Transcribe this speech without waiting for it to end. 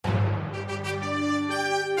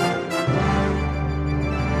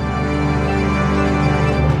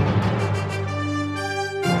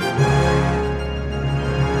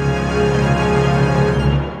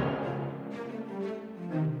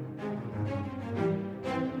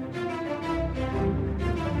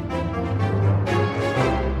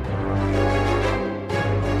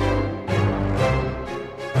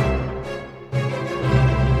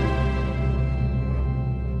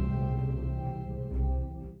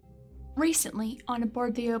Recently, on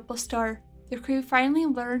aboard the Opal Star, the crew finally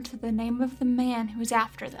learned the name of the man who was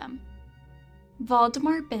after them.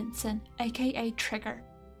 Valdemar Benson, aka Trigger,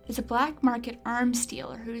 is a black market arms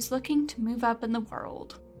dealer who is looking to move up in the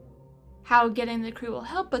world. How getting the crew will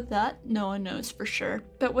help with that, no one knows for sure,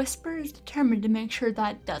 but Whisper is determined to make sure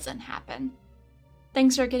that doesn't happen.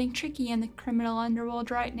 Things are getting tricky in the criminal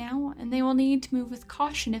underworld right now, and they will need to move with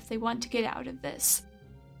caution if they want to get out of this.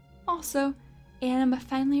 Also, Anima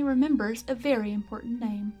finally remembers a very important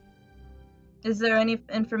name. Is there any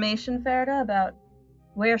information, Ferda, about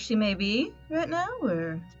where she may be right now,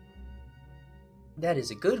 or...? That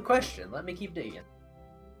is a good question. Let me keep digging.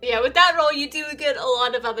 Yeah, with that role, you do get a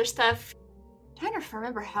lot of other stuff. I'm trying to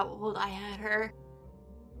remember how old I had her.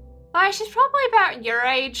 She's probably about your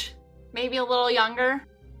age, maybe a little younger.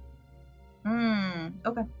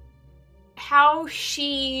 Okay. How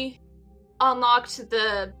she unlocked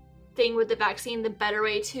the thing with the vaccine, the better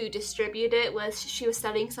way to distribute it was she was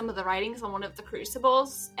studying some of the writings on one of the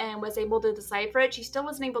crucibles and was able to decipher it. She still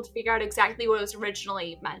wasn't able to figure out exactly what it was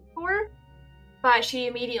originally meant for, but she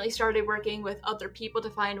immediately started working with other people to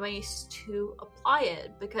find ways to apply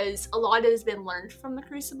it because a lot has been learned from the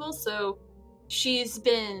crucible. So she's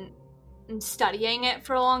been studying it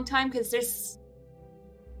for a long time because there's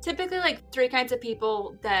typically like 3 kinds of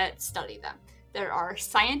people that study them. There are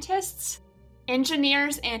scientists,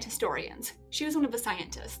 engineers, and historians. She was one of the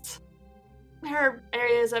scientists. Her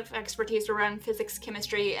areas of expertise were around physics,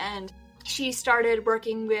 chemistry, and she started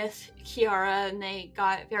working with Kiara, and they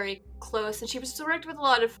got very close, and she worked with a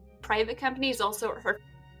lot of private companies. Also, her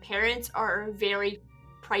parents are very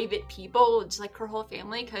private people, just like her whole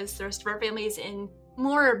family, because the rest of her family is in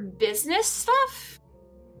more business stuff.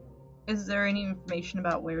 Is there any information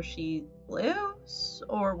about where she lives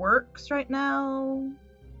or works right now?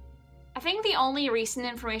 I think the only recent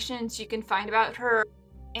information you can find about her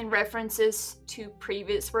in references to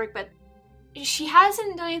previous work, but she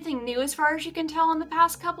hasn't done anything new as far as you can tell in the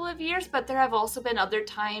past couple of years, but there have also been other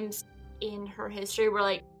times in her history where,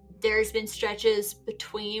 like, there's been stretches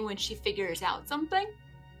between when she figures out something.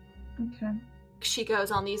 Okay. She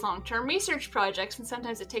goes on these long-term research projects, and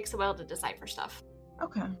sometimes it takes a while to decipher stuff.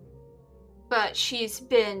 Okay. But she's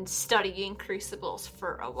been studying crucibles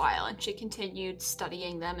for a while, and she continued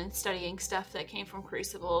studying them and studying stuff that came from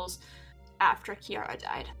crucibles after Kiara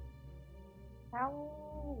died. How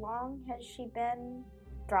long has she been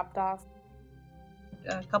dropped off?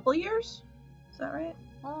 A couple years? Is that right?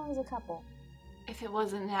 How long is a couple? If it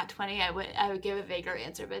wasn't Nat 20, I would give a vaguer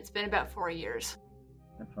answer, but it's been about 4 years.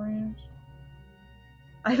 4 years?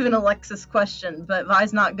 I have an Alexis question, but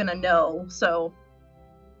Vi's not gonna know, so...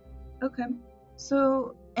 Okay.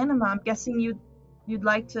 So, Anima, I'm guessing you'd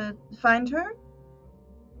like to find her?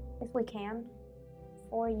 If we can.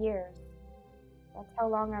 4 years. That's how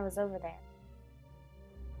long I was over there.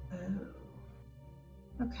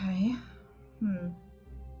 Oh. Okay.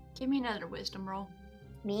 Give me another wisdom roll.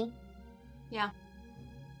 Me? Yeah.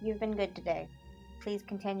 You've been good today. Please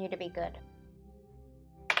continue to be good.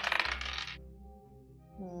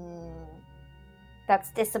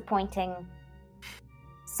 That's disappointing.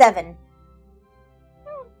 7.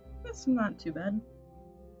 That's not too bad.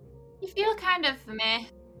 You feel kind of meh.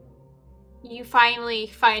 You finally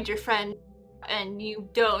find your friend, and you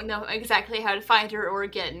don't know exactly how to find her or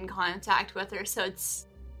get in contact with her, so it's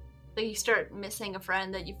like you start missing a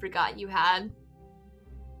friend that you forgot you had.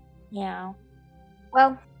 Yeah.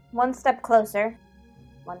 Well, 1 step closer,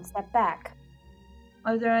 1 step back.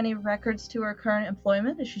 Are there any records to her current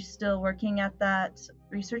employment? Is she still working at that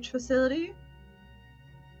research facility?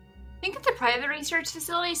 I think it's a private research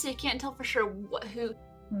facility, so you can't tell for sure who.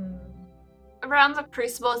 Around the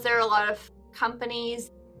Crucibles, there are a lot of companies,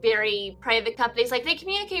 very private companies. Like, they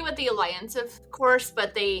communicate with the Alliance, of course,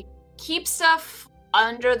 but they keep stuff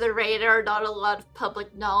under the radar, not a lot of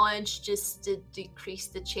public knowledge, just to decrease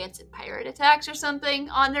the chance of pirate attacks or something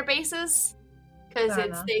on their bases. Because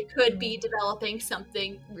they could be developing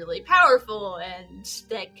something really powerful, and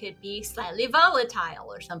that could be slightly volatile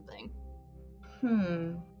or something.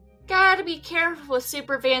 Gotta be careful with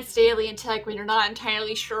super advanced alien tech when you're not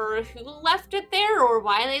entirely sure who left it there or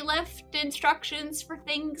why they left instructions for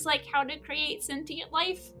things like how to create sentient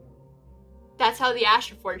life. That's how the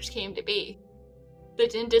Astroforge came to be. The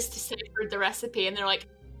dentist deciphered the recipe and I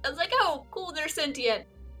was like, oh, cool, they're sentient.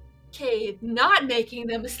 Okay, not making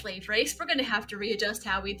them a slave race. We're gonna have to readjust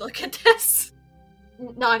how we look at this.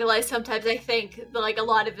 Not gonna lie, sometimes I think that, a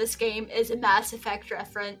lot of this game is a Mass Effect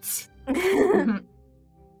reference.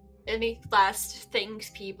 Any last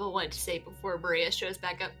things people want to say before Maria shows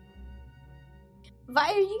back up?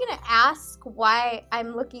 Vi, are you gonna ask why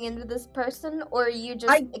I'm looking into this person, or are you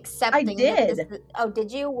just accepting that this did. is... Oh,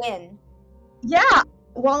 did you win? Yeah,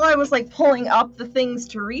 while I was like pulling up the things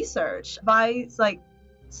to research, Vi's like,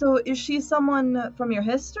 so is she someone from your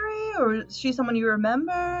history, or is she someone you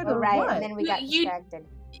remembered, Oh, or right, what? and then we got You- distracted.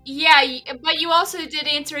 Yeah, but you also did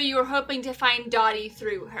answer you were hoping to find Dottie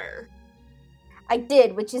through her. I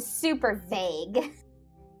did, which is super vague.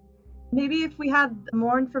 Maybe if we had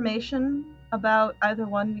more information about either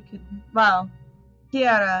one, we could. Well,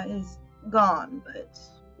 Kiara is gone, but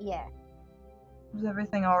Yeah. is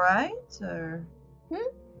everything all right, or?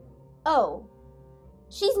 Oh,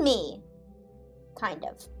 she's me. Kind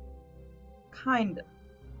of. Kind of.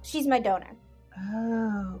 She's my donor.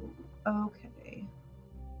 Oh, okay.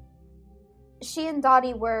 She and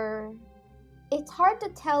Dottie were... It's hard to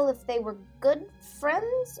tell if they were good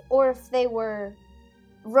friends or if they were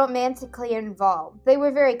romantically involved. They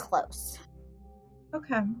were very close.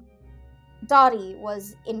 Okay. Dottie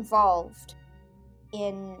was involved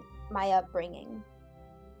in my upbringing.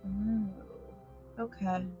 Oh,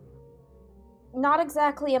 okay. Not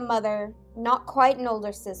exactly a mother, not quite an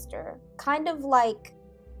older sister. Kind of like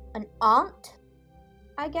an aunt,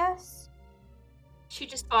 I guess. She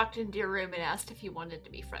just walked into your room and asked if you wanted to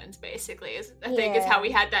be friends, basically. I think is how we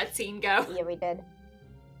had that scene go. Yeah, we did.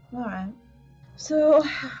 All right. So,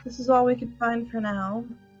 this is all we could find for now.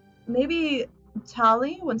 Maybe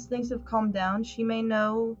Tali, once things have calmed down, she may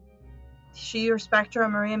know. She or Spectra or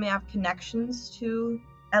Maria may have connections to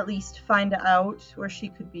at least find out where she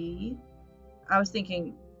could be. I was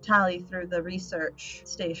thinking Tali through the research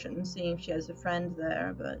station, seeing if she has a friend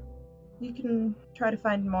there, but you can try to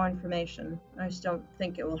find more information. I just don't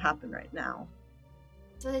think it will happen right now.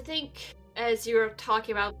 So I think as you were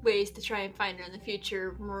talking about ways to try and find her in the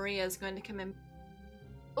future, Maria's going to come in.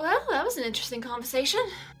 Well, that was an interesting conversation.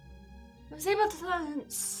 I was able to learn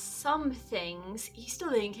some things. He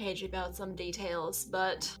still didn't engage about some details,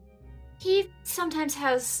 but he sometimes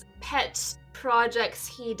has pet projects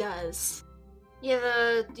he does.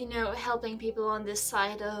 Either, helping people on this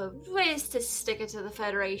side or ways to stick it to the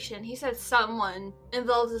Federation. He said someone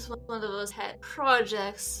involved with one of those pet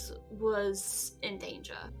projects was in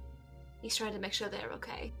danger. He's trying to make sure they're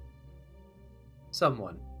okay.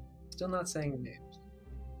 Someone. Still not saying names.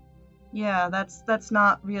 Yeah, that's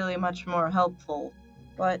not really much more helpful.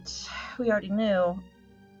 But we already knew.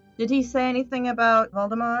 Did he say anything about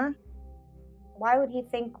Valdemar? Why would he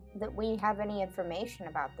think that we have any information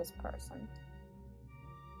about this person?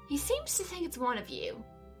 He seems to think it's one of you.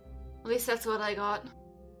 At least that's what I got.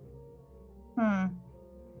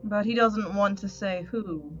 But he doesn't want to say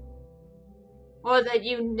who. Or that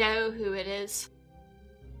you know who it is.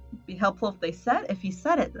 It'd be helpful if he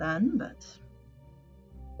said it then, but...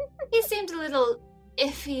 He seemed a little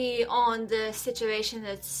iffy on the situation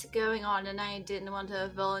that's going on, and I didn't want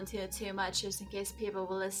to volunteer too much just in case people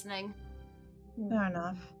were listening. Fair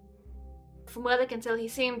enough. From what I can tell, he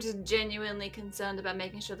seemed genuinely concerned about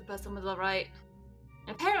making sure the person was alright.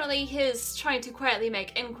 Apparently, his trying to quietly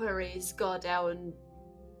make inquiries got out, and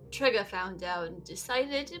Trigger found out and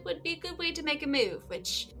decided it would be a good way to make a move,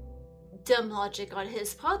 which, dumb logic on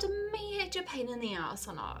his part, made a pain in the ass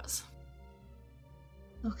on ours.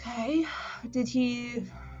 Okay. Did he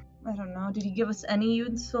give us any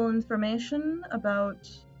useful information about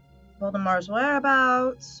Valdemar's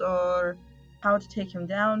whereabouts, or how to take him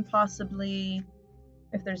down, possibly?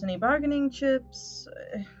 If there's any bargaining chips?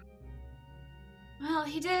 Well,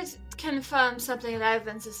 he did confirm something that I've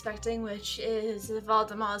been suspecting, which is that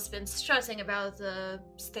Valdemar's been strutting about the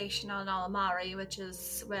station on Alamari, which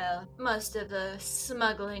is where most of the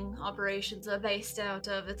smuggling operations are based out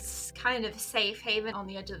of. It's kind of a safe haven on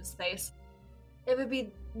the edge of space. It would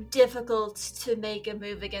be difficult to make a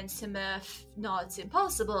move against him, if not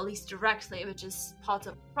impossible, at least directly, which is part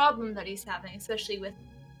of the problem that he's having, especially with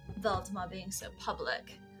Valdemar being so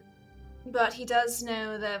public. But he does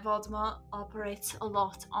know that Valdemar operates a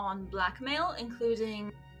lot on blackmail,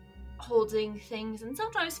 including holding things and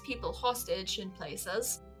sometimes people hostage in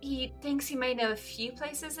places. He thinks he may know a few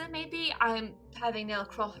places it may be. I'm having no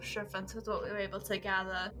cross-reference with what we were able to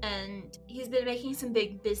gather. And he's been making some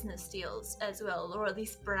big business deals as well, or at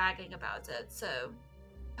least bragging about it. So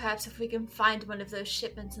perhaps if we can find one of those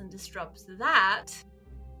shipments and disrupt that,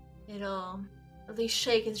 it'll at least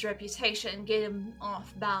shake his reputation, get him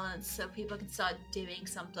off balance so people can start doing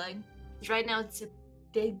something. Because right now it's a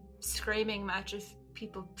big screaming match of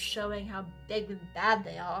people showing how big and bad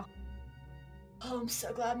they are. Oh, I'm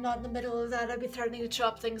so glad I'm not in the middle of that. I'd be threatening to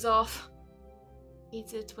chop things off.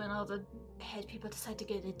 Hates it when all the head people decide to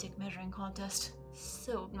get in a dick measuring contest.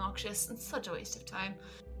 So obnoxious and such a waste of time.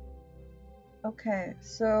 Okay,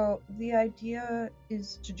 so the idea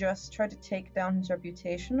is to just try to take down his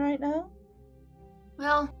reputation right now?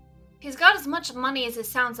 Well, he's got as much money as it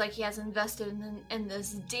sounds like he has invested in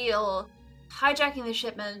this deal. Hijacking the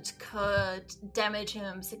shipment could damage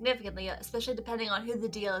him significantly, especially depending on who the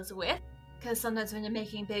deal is with. Because sometimes when you're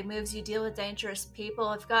making big moves, you deal with dangerous people.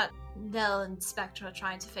 I've got Nell and Spectra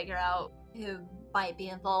trying to figure out who might be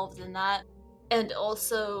involved in that. And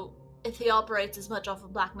also, if he operates as much off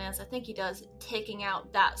of blackmail as I think he does, taking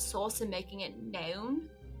out that source and making it known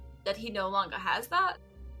that he no longer has that,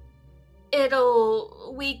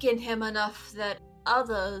 it'll weaken him enough that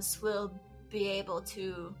others will be able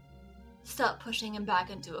to start pushing him back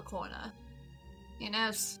into a corner. Who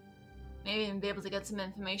knows? Maybe even be able to get some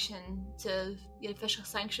information to get official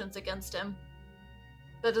sanctions against him.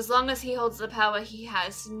 But as long as he holds the power he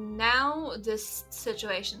has now, this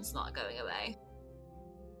situation's not going away.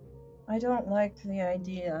 I don't like the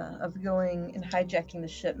idea of going and hijacking the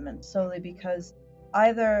shipment solely because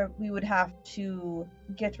either we would have to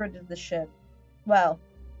get rid of the ship. Well,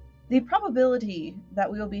 the probability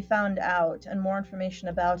that we will be found out and more information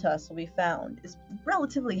about us will be found is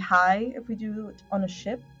relatively high if we do it on a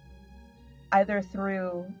ship, either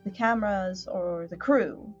through the cameras or the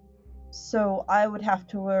crew. So I would have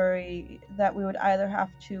to worry that we would either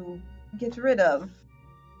have to get rid of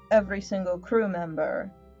every single crew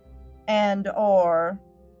member and or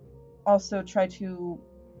also try to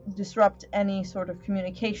disrupt any sort of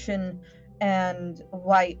communication and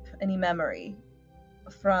wipe any memory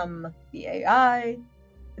from the AI,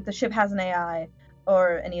 if the ship has an AI,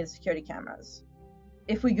 or any of the security cameras,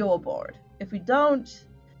 if we go aboard. If we don't,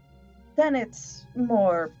 then it's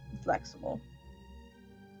more flexible.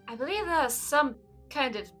 I believe there are some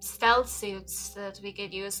kind of stealth suits that we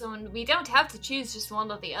could use, so we don't have to choose just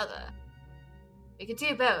one or the other. We could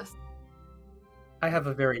do both. I have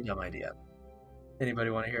a very dumb idea. Anybody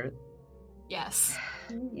want to hear it? Yes.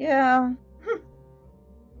 Yeah.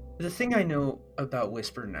 The thing I know about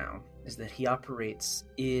Whisper now is that he operates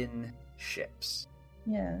in ships.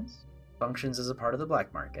 Yes. Functions as a part of the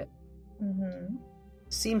black market. Mm-hmm.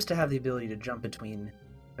 Seems to have the ability to jump between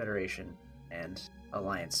Federation and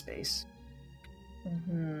Alliance space.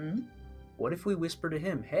 Mm-hmm. What if we whisper to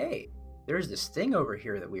him, hey, there's this thing over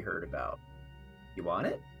here that we heard about. You want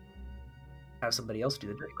it? Have somebody else do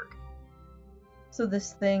the dirty work. So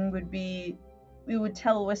this thing would be, we would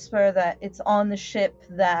tell Whisper that it's on the ship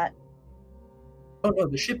that... Oh no,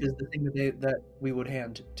 the ship is the thing that we would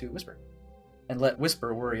hand to Whisper. And let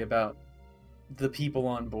Whisper worry about the people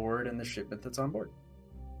on board and the shipment that's on board.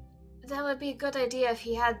 That would be a good idea if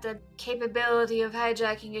he had the capability of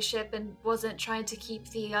hijacking a ship and wasn't trying to keep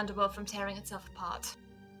the underworld from tearing itself apart.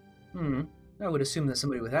 I would assume that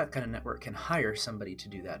somebody with that kind of network can hire somebody to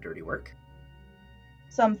do that dirty work.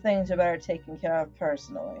 Some things are better taken care of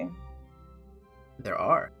personally. There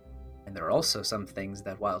are. And there are also some things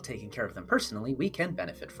that, while taking care of them personally, we can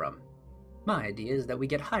benefit from. My idea is that we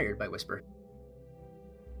get hired by Whisper.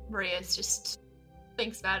 Maria's just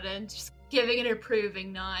thinks about it and just giving an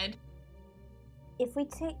approving nod. If we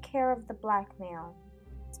take care of the blackmail,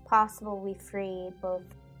 it's possible we free both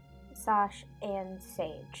Sash and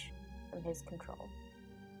Sage from his control.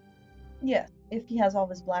 Yes, if he has all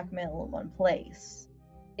his blackmail in one place.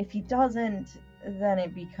 If he doesn't, then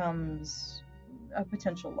it becomes a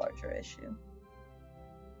potential larger issue.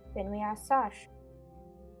 Then we ask Sash.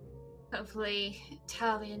 Hopefully,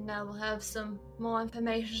 Tali and Nell will have some more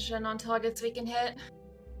information on targets we can hit.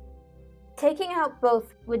 Taking out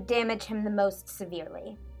both would damage him the most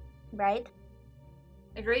severely, right?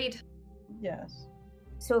 Agreed. Yes.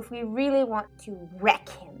 So if we really want to wreck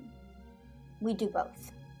him, we do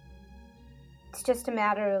both. It's just a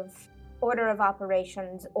matter of order of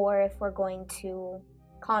operations, or if we're going to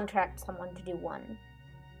contract someone to do one,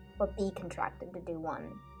 or be contracted to do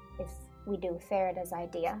one, if we do Farida's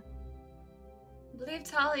idea. I believe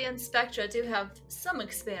Tali and Spectra do have some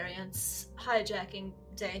experience hijacking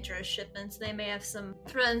dangerous shipments. They may have some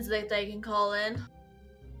friends that they can call in.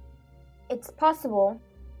 It's possible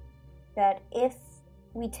that if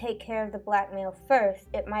we take care of the blackmail first,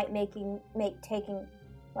 it might it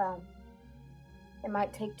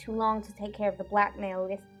might take too long to take care of the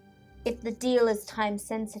blackmail if the deal is time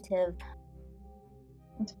sensitive.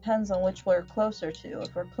 It depends on which we're closer to.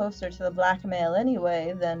 If we're closer to the blackmail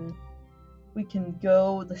anyway, then we can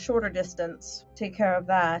go the shorter distance, take care of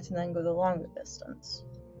that, and then go the longer distance.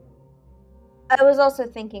 I was also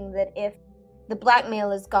thinking that if the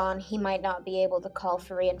blackmail is gone, he might not be able to call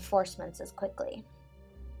for reinforcements as quickly.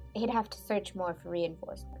 He'd have to search more for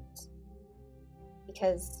reinforcements.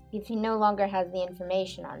 Because if he no longer has the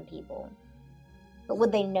information on people, but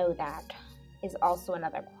would they know that? is also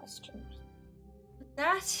another question.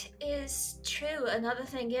 That is true. Another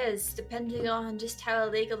thing is, depending on just how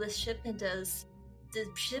illegal this shipment is, the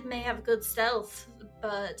ship may have good stealth,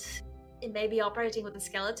 but it may be operating with a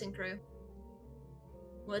skeleton crew.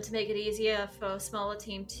 Would to make it easier for a smaller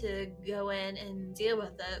team to go in and deal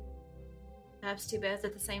with it. Perhaps do both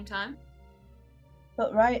at the same time.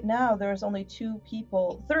 But right now, there's only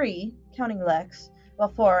 3, counting Lex.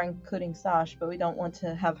 Well, 4, including Sash, but we don't want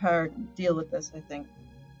to have her deal with this, I think.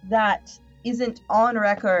 That isn't on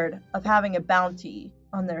record of having a bounty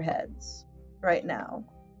on their heads right now.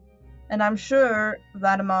 And I'm sure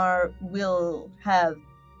Vladimir will have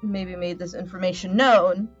maybe made this information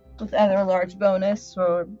known with either a large bonus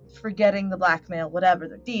or forgetting the blackmail, whatever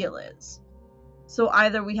the deal is. So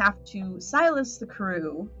either we have to silence the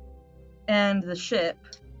crew and the ship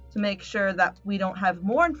to make sure that we don't have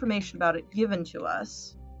more information about it given to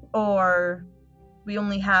us, or we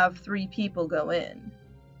only have 3 people go in.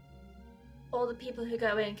 All the people who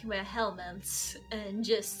go in can wear helmets and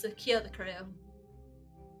just secure the crew.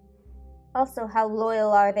 Also, how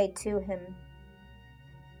loyal are they to him?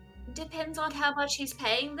 Depends on how much he's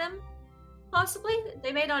paying them, possibly.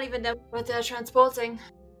 They may not even know what they're transporting.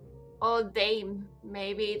 Or they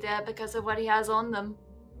may be there because of what he has on them.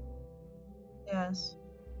 Yes.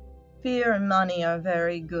 Fear and money are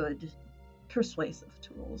very good persuasive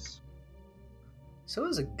tools. So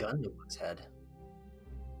is a gun to one's head.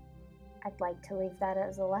 I'd like to leave that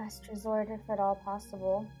as a last resort if at all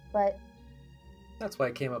possible, but That's why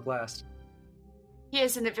it came up last. He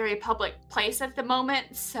is in a very public place at the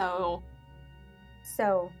moment, so...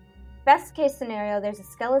 So, best case scenario, there's a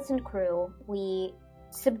skeleton crew. We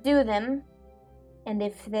subdue them, and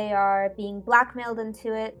if they are being blackmailed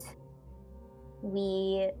into it,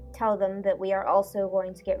 we tell them that we are also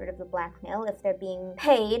going to get rid of the blackmail. If they're being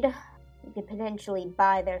paid, we could potentially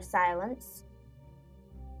buy their silence.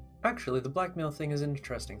 Actually, the blackmail thing is an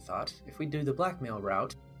interesting thought. If we do the blackmail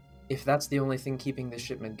route, if that's the only thing keeping this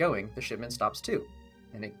shipment going, the shipment stops too.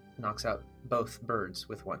 And it knocks out both birds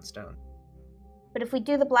with one stone. But if we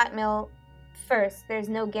do the blackmail first, there's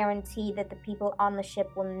no guarantee that the people on the ship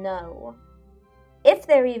will know. If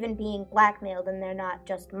they're even being blackmailed and they're not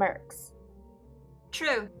just mercs.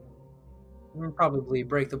 True. We'll probably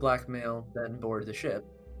break the blackmail, then board the ship,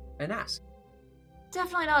 and ask.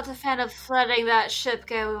 Definitely not a fan of letting that ship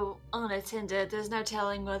go unattended. There's no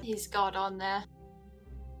telling what he's got on there.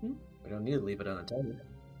 We don't need to leave it unattended.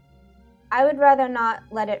 I would rather not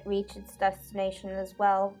let it reach its destination as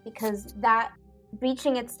well, because that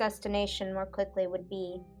reaching its destination more quickly would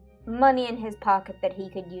be money in his pocket that he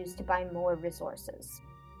could use to buy more resources.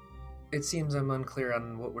 It seems I'm unclear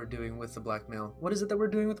on what we're doing with the blackmail. What is it that we're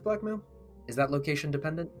doing with the blackmail? Is that location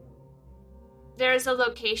dependent? There's a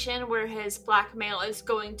location where his blackmail is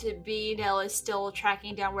going to be. Nell is still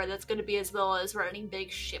tracking down where that's going to be, as well as where any big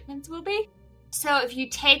shipments will be. So if you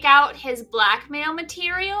take out his blackmail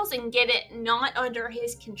materials and get it not under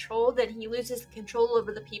his control, then he loses control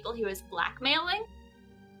over the people he was blackmailing.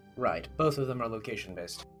 Right, both of them are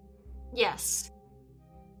location-based. Yes.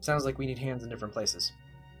 Sounds like we need hands in different places.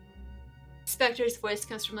 Spectre's voice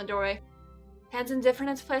comes from the doorway. Hands in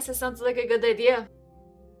different places sounds like a good idea.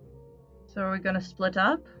 So are we gonna split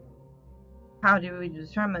up? How do we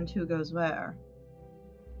determine who goes where?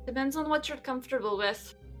 Depends on what you're comfortable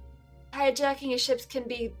with. Hijacking a ship can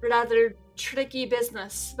be rather tricky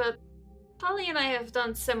business, but Polly and I have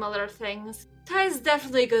done similar things. Ty is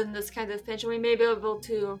definitely good in this kind of pinch, and we may be able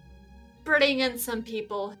to bring in some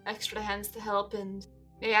people, extra hands to help, and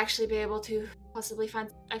may actually be able to possibly find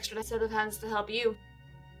extra set of hands to help you,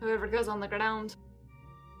 whoever goes on the ground.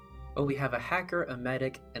 Well, we have a hacker, a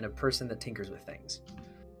medic, and a person that tinkers with things.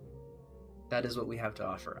 That is what we have to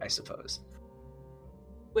offer, I suppose.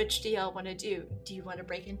 Which do y'all want to do? Do you want to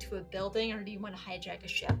break into a building, or do you want to hijack a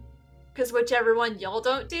ship? Because whichever one y'all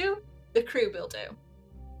don't do, the crew will do.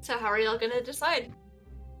 So how are y'all going to decide?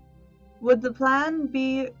 Would the plan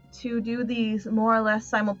be to do these more or less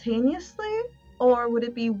simultaneously? Or would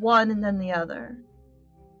it be one and then the other?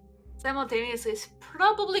 Simultaneously is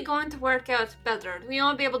probably going to work out better. We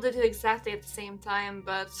won't be able to do exactly at the same time,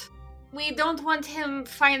 but we don't want him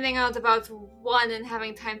finding out about one and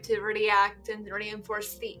having time to react and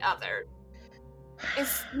reinforce the other.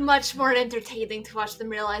 It's much more entertaining to watch them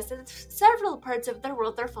realize that several parts of their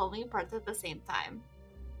world are falling apart at the same time.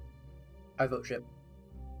 I vote ship.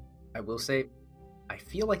 I will say, I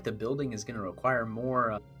feel like the building is going to require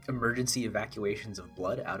more emergency evacuations of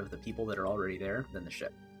blood out of the people that are already there than the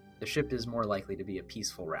ship. The ship is more likely to be a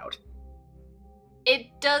peaceful route.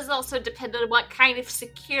 It does also depend on what kind of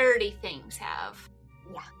security things have.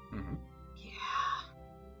 Yeah. Mm-hmm. Yeah.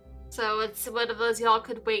 So it's one of those y'all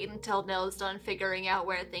could wait until Nell's done figuring out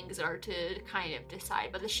where things are to kind of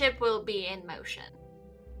decide, but the ship will be in motion.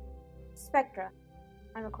 Spectra,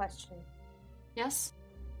 I have a question. Yes?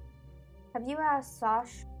 Have you asked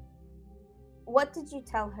Sash? What did you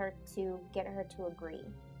tell her to get her to agree?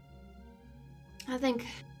 I think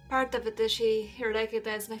part of it is she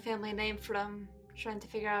recognized my family name from trying to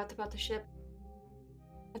figure out about the ship.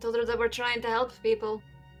 I told her that we're trying to help people.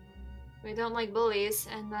 We don't like bullies,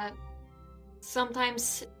 and that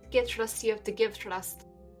sometimes to get trust you have to give trust.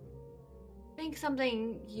 I think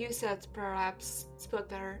something you said perhaps spoke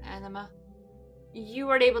to her, Anima. You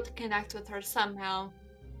were able to connect with her somehow.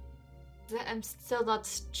 I'm still not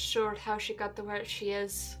sure how she got to where she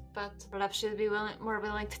is, but perhaps she'd be more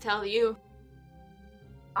willing to tell you.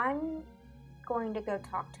 I'm going to go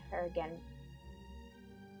talk to her again.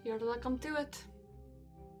 You're welcome to it.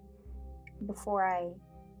 Before I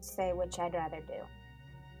say which I'd rather do.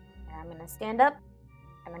 And I'm gonna stand up,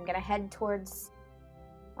 and I'm gonna head towards,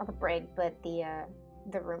 not the brig, but the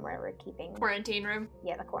room where we're keeping... Quarantine room.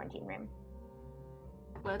 Yeah, the quarantine room.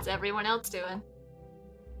 What's everyone else doing?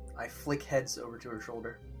 I flick heads over to her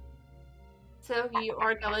shoulder. So you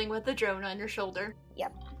are going with the drone on your shoulder.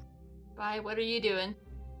 Yep. Bye, what are you doing?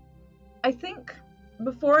 I think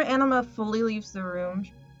before Anima fully leaves the room,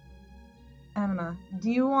 Anima, do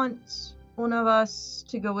you want one of us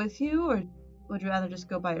to go with you, or would you rather just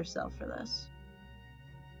go by yourself for this?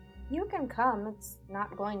 You can come. It's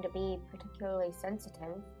not going to be particularly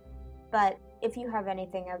sensitive. But if you have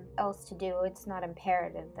anything else to do, it's not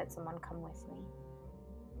imperative that someone come with me.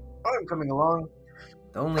 I'm coming along.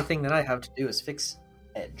 The only thing that I have to do is fix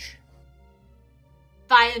Edge.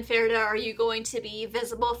 Vi and Ferda, are you going to be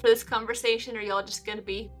visible for this conversation, or are y'all just going to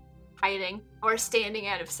be hiding or standing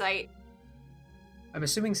out of sight? I'm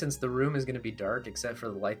assuming since the room is going to be dark, except for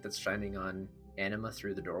the light that's shining on Anima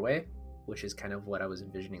through the doorway, which is kind of what I was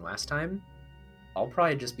envisioning last time, I'll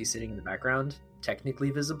probably just be sitting in the background,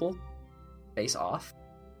 technically visible, face off.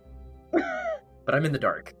 But I'm in the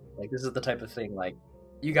dark. Like, this is the type of thing, like,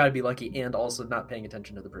 you gotta be lucky and also not paying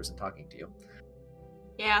attention to the person talking to you.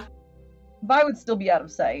 Yeah. Vi would still be out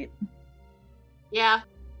of sight. Yeah.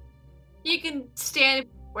 You can stand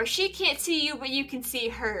where she can't see you, but you can see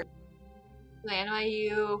her. Lana,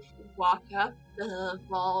 you walk up, the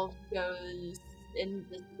wall goes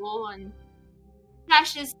invisible, and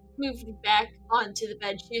Tash is moved back onto the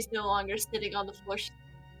bed. She's no longer sitting on the floor.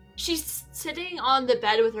 She's sitting on the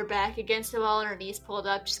bed with her back against the wall and her knees pulled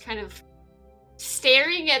up, just kind of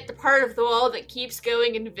staring at the part of the wall that keeps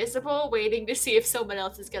going invisible, waiting to see if someone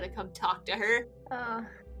else is going to come talk to her.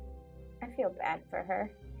 I feel bad for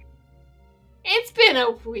her. It's been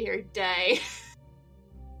a weird day.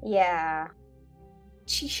 Yeah.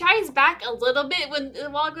 She shies back a little bit when the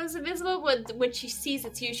wall goes invisible, but when she sees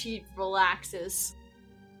it's you, she relaxes.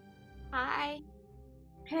 Hi.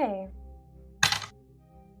 Hey.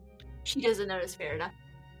 She doesn't notice Ferda.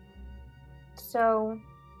 So,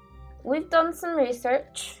 we've done some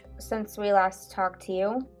research since we last talked to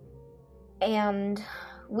you, and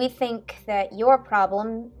we think that your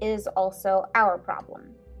problem is also our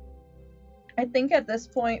problem. I think at this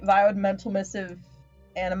point, Vi would mental missive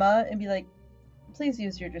Anima and be like, please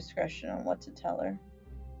use your discretion on what to tell her.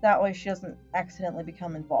 That way she doesn't accidentally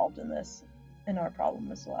become involved in this, in our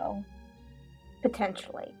problem as well.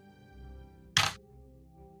 Potentially.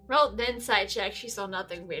 Rolled an insight check. She saw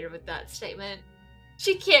nothing weird with that statement.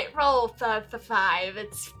 She can't roll for 5.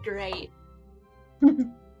 It's great.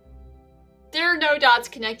 There are no dots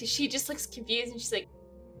connected. She just looks confused and she's like,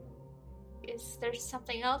 is there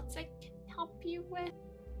something else I can help you with?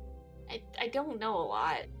 I don't know a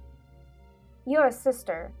lot. You're a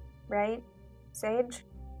sister, right, Sage?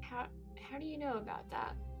 How do you know about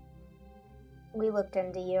that? We looked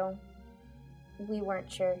into you. We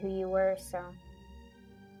weren't sure who you were, so...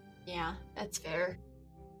 Yeah, that's fair.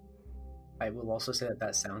 I will also say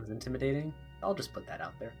that sounds intimidating. I'll just put that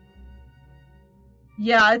out there.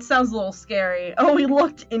 Yeah, it sounds a little scary. Oh, we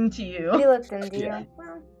looked into you. We looked into Yeah. you.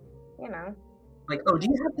 Well, you know. Like, oh, do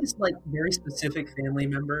you have this, like, very specific family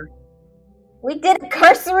member? We did a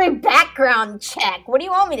cursory background check. What do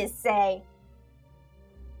you want me to say?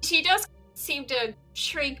 She does seem to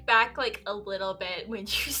shrink back, like, a little bit when you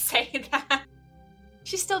say that.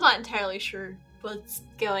 She's still not entirely sure what's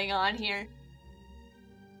going on here.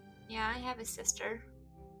 Yeah, I have a sister.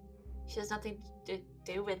 She has nothing to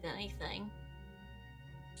do with anything.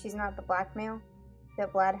 She's not the blackmail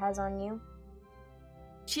that Vlad has on you?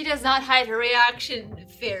 She does not hide her reaction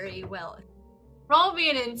very well. Roll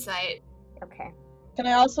me an insight. Okay. Can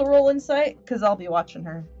I also roll insight? Because I'll be watching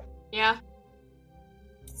her. Yeah.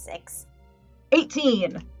 6.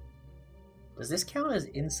 18! Does this count as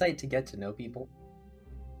insight to get to know people?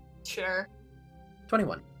 Sure.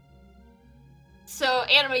 21. So,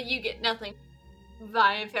 Anima, you get nothing.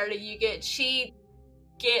 Vi and Ferda, she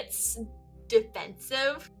gets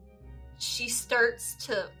defensive. She starts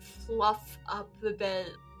to fluff up a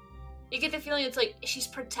bit. You get the feeling it's like she's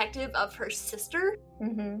protective of her sister.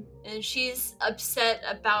 Mm-hmm. And she's upset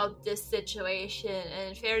about this situation.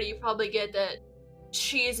 And Ferda, you probably get that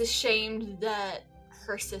she is ashamed that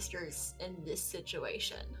her sister's in this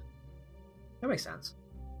situation. That makes sense.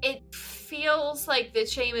 It feels like the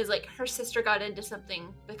shame is like her sister got into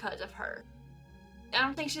something because of her. I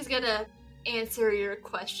don't think she's gonna answer your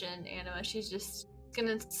question, Anima. She's just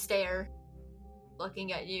gonna stare,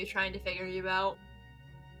 looking at you, trying to figure you out.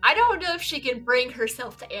 I don't know if she can bring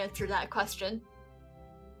herself to answer that question.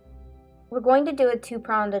 We're going to do a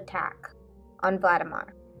 2-pronged attack on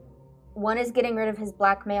Vladimir. One is getting rid of his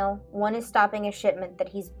blackmail, one is stopping a shipment that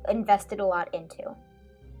he's invested a lot into.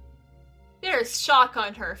 There's shock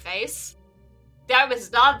on her face. That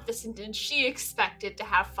was not the sentence she expected to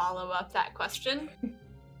have follow up that question.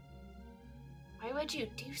 Why would you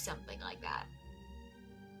do something like that?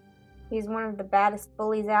 He's one of the baddest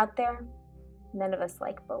bullies out there. None of us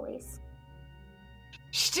like bullies.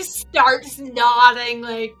 She just starts nodding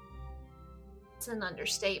like... It's an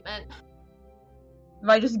understatement.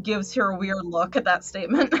 Vi just gives her a weird look at that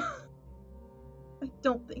statement. I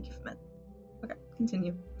don't think you've meant... Okay,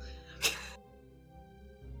 continue.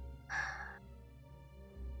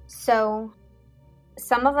 So,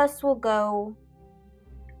 some of us will go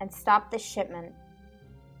and stop the shipment,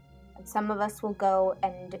 and some of us will go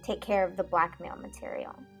and take care of the blackmail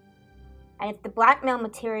material. And if the blackmail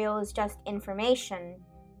material is just information,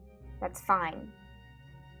 that's fine.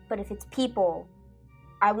 But if it's people,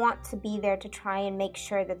 I want to be there to try and make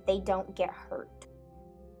sure that they don't get hurt.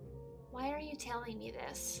 Why are you telling me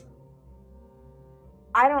this?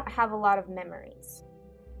 I don't have a lot of memories.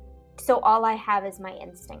 So all I have is my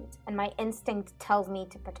instinct, and my instinct tells me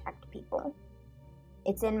to protect people.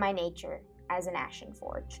 It's in my nature as an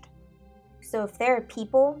Ashenforged. So if there are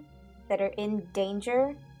people that are in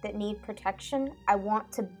danger that need protection, I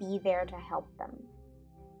want to be there to help them.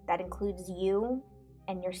 That includes you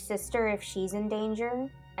and your sister if she's in danger,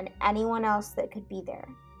 and anyone else that could be there.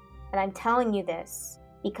 And I'm telling you this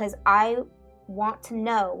because I want to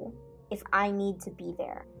know if I need to be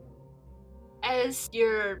there. As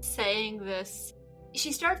you're saying this,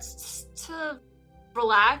 she starts to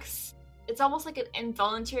relax. It's almost like an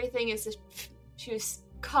involuntary thing, as if she was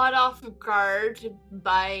caught off guard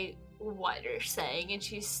by what you're saying, and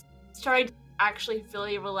she's starting to actually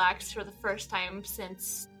really relax for the first time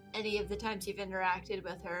since any of the times you've interacted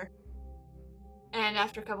with her. And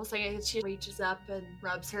after a couple seconds, she reaches up and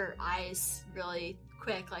rubs her eyes really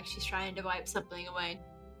quick, like she's trying to wipe something away.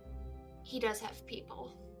 He does have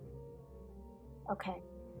people. Okay.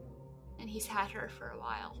 And he's had her for a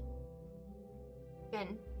while.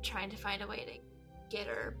 Been trying to find a way to get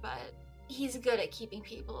her, but he's good at keeping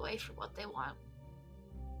people away from what they want.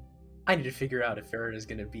 I need to figure out if Farron is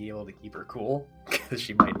going to be able to keep her cool, because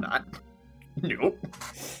she might not. Nope.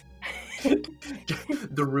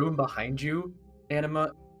 The room behind you,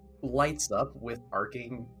 Anima, lights up with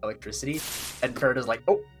arcing electricity, and Farron is like,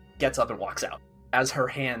 oh, gets up and walks out. As her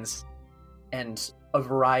hands and a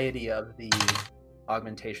variety of the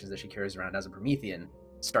augmentations that she carries around as a Promethean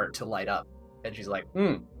start to light up. And she's like,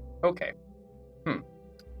 okay.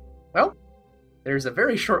 Well, there's a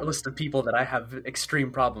very short list of people that I have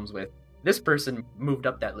extreme problems with. This person moved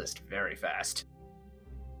up that list very fast.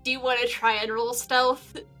 Do you want to try and roll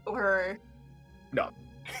stealth, or...? No.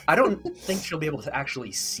 I don't think she'll be able to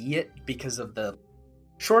actually see it because of the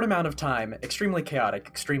short amount of time, extremely chaotic,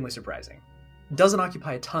 extremely surprising. Doesn't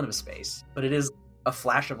occupy a ton of space, but it is a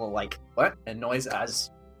flash of a, like, what? And noise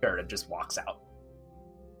as Ferda just walks out.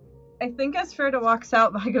 I think as Ferda walks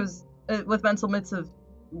out, Vi goes with mental mitts of,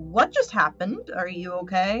 what just happened? Are you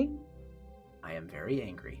okay? I am very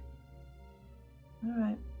angry.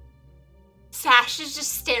 Alright. Sash is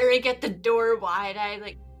just staring at the door wide-eyed,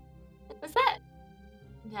 like, what was that?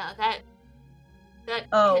 No, that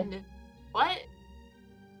couldn't have... What?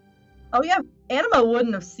 Oh yeah, Anima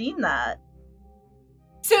wouldn't have seen that.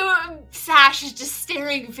 So, Sash is just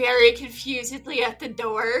staring very confusedly at the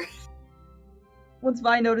door. Once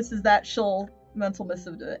Vi notices that, she'll mental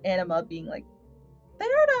missive to Anima, being like,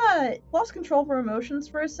 Ferda lost control of her emotions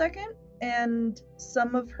for a second, and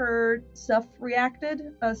some of her stuff reacted.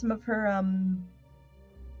 Some of her,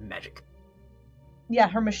 Magic. Yeah,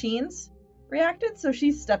 her machines reacted, so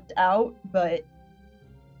she stepped out, but...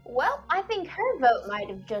 Well, I think her vote might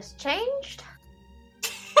have just changed.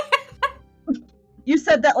 You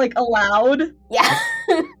said that, like, aloud? Yeah.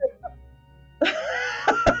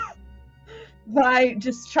 Vi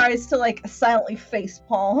just tries to, like, silently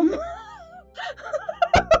facepalm.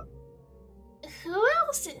 Who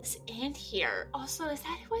else is in here? Also, is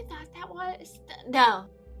that who I thought that was? No.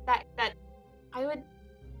 That I would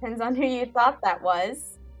Depends on who you thought that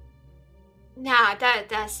was. Nah,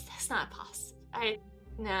 that's not possible.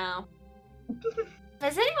 No.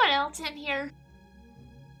 Is anyone else in here?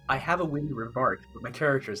 I have a witty remark, but my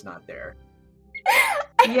character's not there.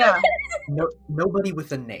 Yeah. Nobody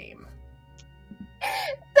with a name.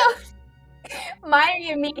 So, my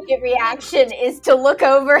immediate reaction is to look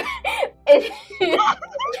over. At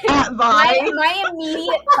Vi. My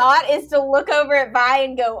immediate thought is to look over at Vi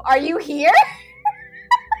and go, "Are you here?"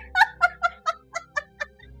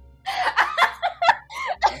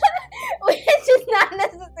 Which is not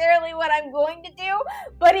necessarily what I'm going to do,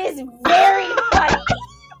 but is very funny.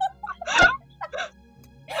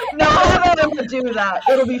 No, I don't have to do that.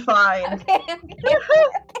 It'll be fine. Okay.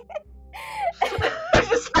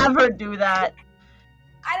 Just have her do that.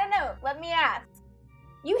 I don't know. Let me ask.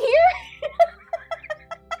 You here?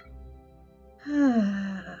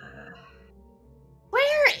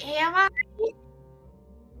 Where am I?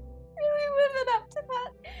 Really living up to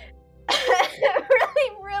that.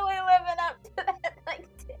 really living up to that, like,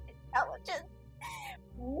 intelligence.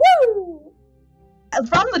 Woo!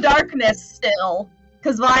 From the darkness still,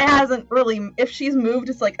 because Vi hasn't really, if she's moved,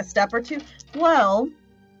 it's like a step or two. Well,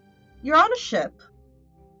 you're on a ship,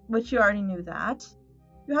 which you already knew that.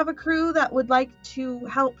 You have a crew that would like to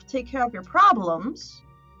help take care of your problems.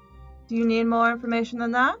 Do you need more information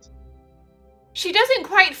than that? She doesn't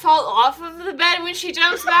quite fall off of the bed when she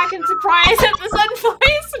jumps back in surprise at the sun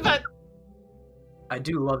voice, but I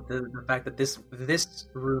do love the fact that this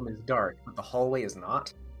room is dark, but the hallway is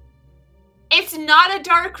not. it's not a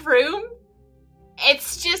dark room.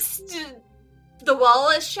 It's just the wall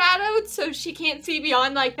is shadowed, so she can't see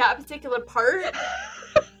beyond like that particular part.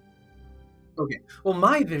 Okay. Well,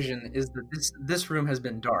 my vision is that this room has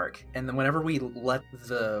been dark, and then whenever we let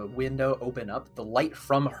the window open up, the light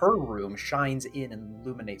from her room shines in and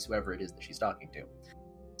illuminates whoever it is that she's talking to.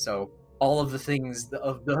 So all of the things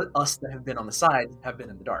of us that have been on the side have been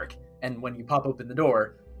in the dark, and when you pop open the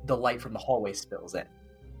door, the light from the hallway spills in.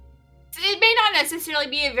 It may not necessarily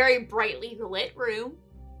be a very brightly lit room.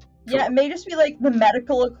 Yeah, it may just be like the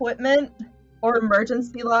medical equipment or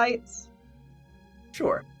emergency lights.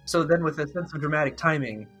 Sure. So then, with a sense of dramatic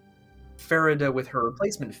timing, Farida with her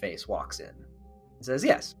replacement face walks in and says,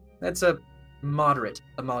 yes, that's a moderate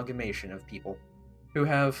amalgamation of people who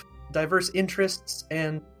have diverse interests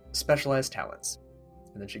and specialized talents.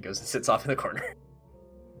 And then she goes and sits off in the corner.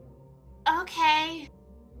 Okay.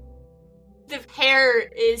 The hair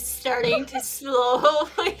is starting to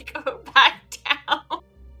slowly go back down.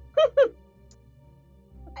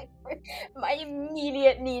 My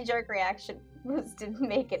immediate knee-jerk reaction was to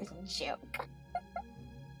make it a joke.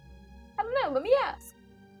 I don't know, let me ask.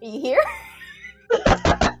 Are you here?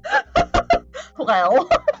 Well.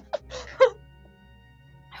 Oh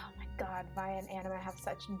my god, Vi and Anima have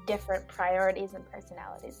such different priorities and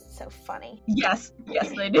personalities. It's so funny. Yes,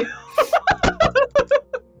 they do.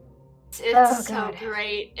 It's so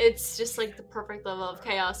great. It's just like the perfect level of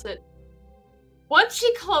chaos that once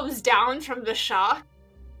she calms down from the shock,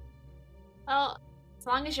 well, as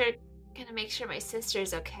long as you're gonna make sure my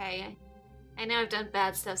sister's okay. I know I've done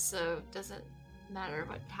bad stuff, so it doesn't matter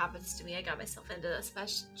what happens to me. I got myself into this,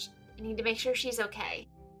 but I need to make sure she's okay.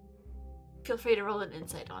 Feel free to roll an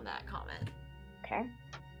insight on that comment. Okay.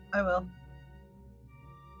 I will.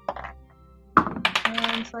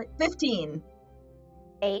 And it's like 15.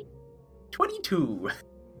 8. 22.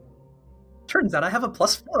 Turns out I have a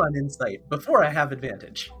 +4 on insight before I have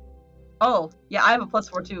advantage. Oh, yeah, I have a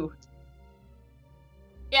 +4 too.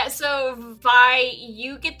 Yeah, so Vi,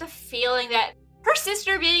 you get the feeling that her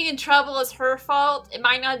sister being in trouble is her fault. It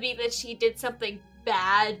might not be that she did something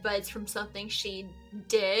bad, but it's from something she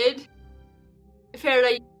did.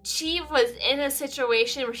 Farida, she was in a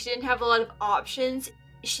situation where she didn't have a lot of options.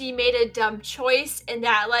 She made a dumb choice, and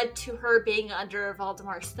that led to her being under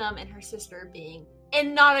Valdemar's thumb and her sister being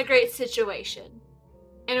in not a great situation.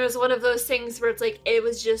 And it was one of those things where it's like, it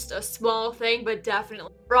was just a small thing, but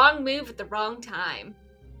definitely wrong move at the wrong time.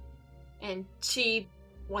 And she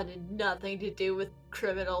wanted nothing to do with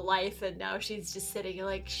criminal life, and now she's just sitting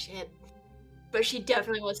like, shit. But she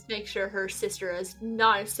definitely wants to make sure her sister is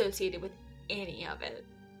not associated with any of it.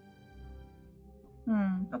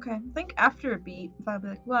 Okay. I think after a beat, if I'd be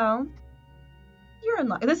like, well, you're in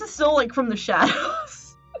luck. This is still like from the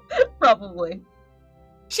shadows. Probably.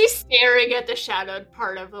 She's staring at the shadowed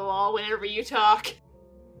part of the wall whenever you talk.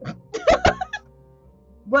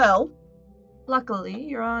 Well, luckily,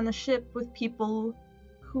 you're on a ship with people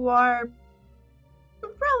who are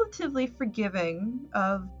relatively forgiving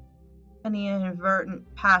of any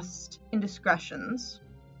inadvertent past indiscretions,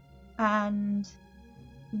 and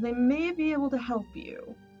they may be able to help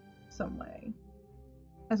you some way,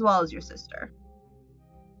 as well as your sister.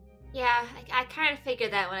 Yeah, I kind of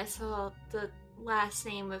figured that when I saw the last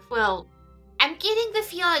name of... Well, I'm getting the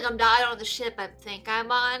feeling I'm not on the ship I think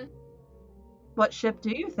I'm on. What ship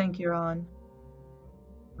do you think you're on?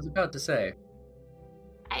 I was about to say.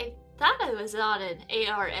 I thought I was on an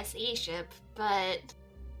ARSE ship, but...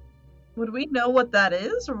 Would we know what that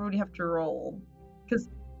is, or would we have to roll? Because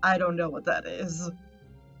I don't know what that is.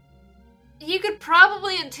 You could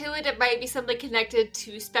probably intuit it might be something connected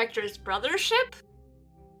to Spectre's brother ship.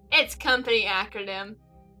 It's company acronym.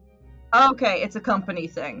 Okay, it's a company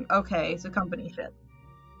thing. Okay, it's a company ship.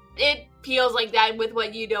 It feels like that with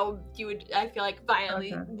what you know. You would, I feel like,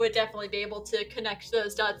 violently Okay. would definitely be able to connect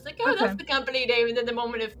those dots. Like, oh, Okay. that's the company name, and then the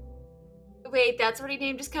moment of, wait, that's what he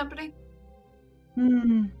named his company?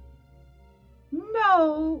 No,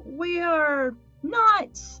 we are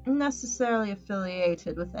not necessarily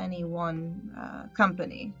affiliated with any one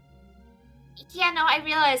company. Yeah, no, I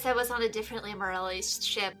realized I was on a different Lamorelli's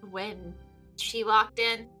ship when she walked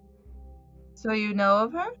in. So you know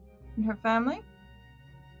of her and her family?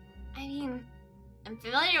 I mean, I'm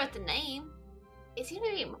familiar with the name. They seem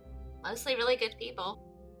to be mostly really good people.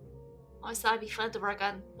 Always thought it'd be fun to work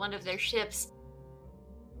on one of their ships.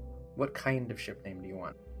 What kind of ship name do you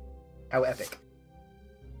want? How epic?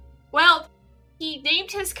 Well, he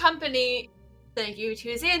named his company. Thank you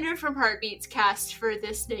to Xander from Heartbeats Cast for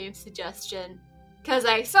this name suggestion. Because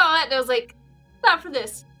I saw it and I was like, not for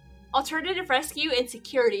this. Alternative Rescue and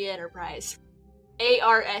Security Enterprise.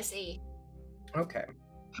 ARSE. Okay.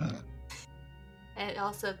 And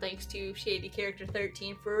also thanks to Shady Character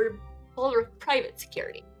 13 for full private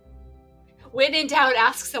security. When in doubt,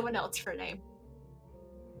 ask someone else for a name.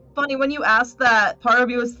 Funny, when you asked that, part of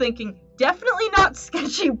me was thinking, definitely not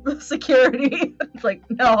sketchy security. It's like,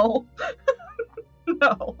 no.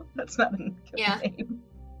 No, that's not a good name.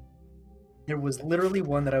 There was literally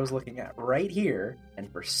one that I was looking at right here,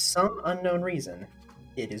 and for some unknown reason,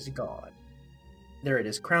 it is gone. There it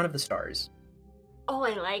is, Crown of the Stars. Oh,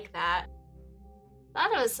 I like that.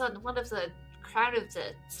 Thought it was on one of the Crown of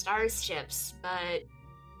the Stars ships, but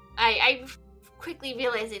I quickly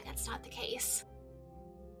realized that that's not the case.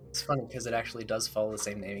 It's funny because it actually does follow the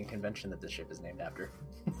same naming convention that the ship is named after.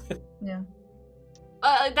 Yeah.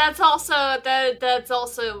 That's also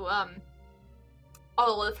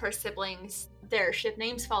all of her siblings. Their ship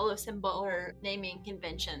names follow similar naming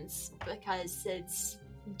conventions because it's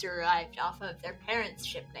derived off of their parents'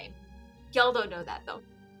 ship name. Y'all don't know that though.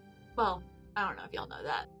 Well, I don't know if y'all know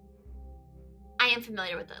that. I am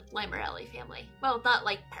familiar with the Lamorelli family. Well, not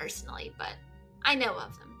like personally, but I know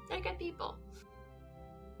of them. They're good people.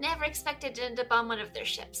 Never expected to end up on one of their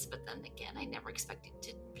ships, but then again, I never expected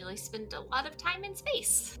to really spend a lot of time in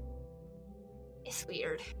space. It's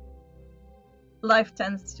weird. Life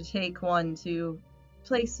tends to take one to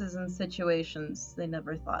places and situations they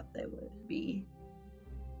never thought they would be.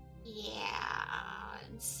 Yeah,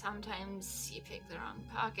 and sometimes you pick the wrong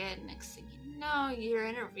pocket, and next thing you know, you're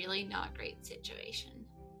in a really not great situation.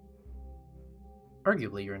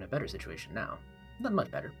 Arguably, you're in a better situation now. Not much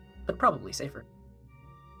better, but probably safer.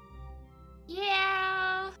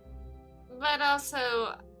 Yeah, but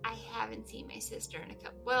also, I haven't seen my sister in a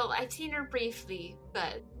couple. Well, I've seen her briefly,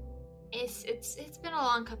 but it's been a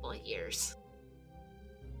long couple of years.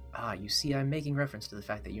 Ah, you see, I'm making reference to the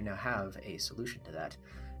fact that you now have a solution to that,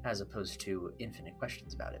 as opposed to infinite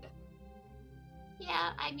questions about it.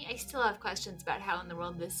 Yeah, I mean, I still have questions about how in the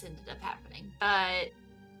world this ended up happening, but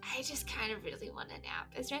I just kind of really want a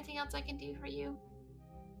nap. Is there anything else I can do for you?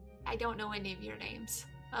 I don't know any of your names.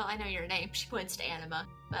 Well, I know your name. She points to Anima,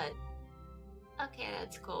 but okay,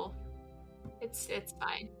 that's cool. It's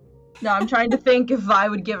fine. No, I'm trying to think if I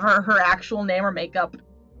would give her actual name or make up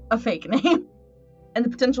a fake name. And the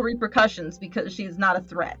potential repercussions because she's not a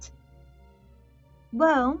threat.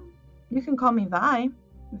 Well, you can call me Vi,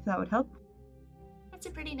 if that would help. That's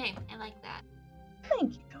a pretty name. I like that.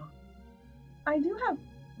 Thank you. I do have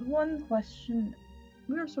one question.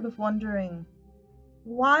 We were sort of wondering,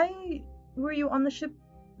 why were you on the ship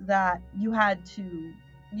that you had to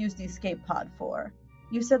use the escape pod for?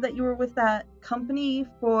 You said that you were with that company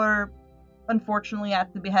for, unfortunately,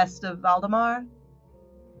 at the behest of Valdemar?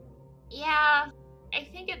 Yeah, I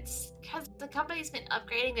think it's because the company's been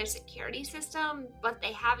upgrading their security system, but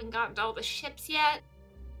they haven't gotten to all the ships yet.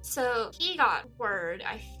 So he got word,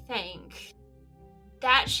 I think,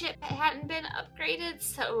 that ship hadn't been upgraded,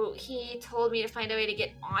 so he told me to find a way to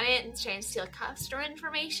get on it and try and steal customer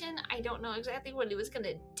information. I don't know exactly what he was going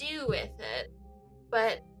to do with it,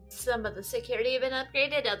 but some of the security had been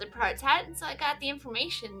upgraded, other parts hadn't, so I got the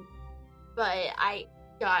information, but I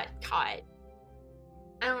got caught.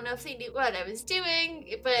 I don't know if they knew what I was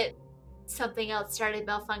doing, but something else started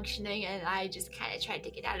malfunctioning, and I just kind of tried to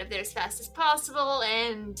get out of there as fast as possible,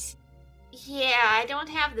 and yeah, I don't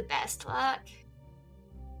have the best luck.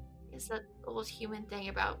 Is that old human thing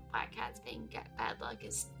about black cats being bad luck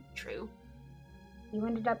is true? You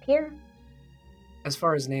ended up here? As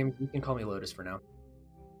far as names, you can call me Lotus for now.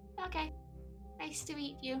 Okay. Nice to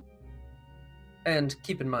meet you. And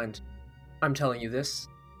keep in mind, I'm telling you this,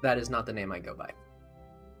 that is not the name I go by.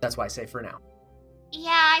 That's why I say for now. Yeah,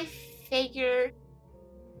 I figure.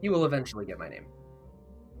 You will eventually get my name.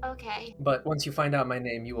 Okay. But once you find out my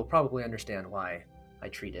name, you will probably understand why I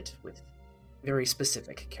treat it with very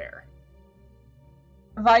specific care.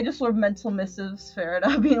 Vi just sort of mental missives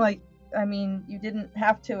Farida, being like, I mean, you didn't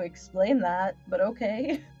have to explain that, but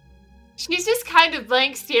okay. She's just kind of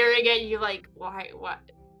blank staring at you like, why, what?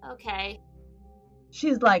 Okay.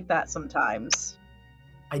 She's like that sometimes.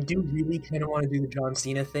 I do really kind of want to do the John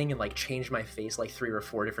Cena thing and like change my face like 3 or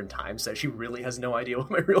 4 different times so she really has no idea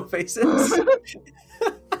what my real face is.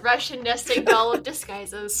 Russian nesting doll of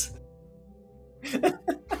disguises.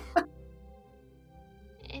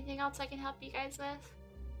 Anything else I can help you guys with?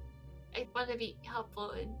 I want to be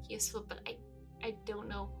helpful and useful, but I don't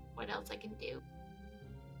know what else I can do.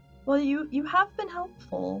 Well, you have been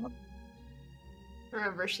helpful.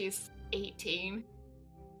 Remember, she's 18.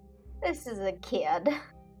 This is a kid.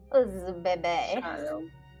 This is a baby. Child.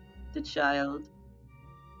 The child.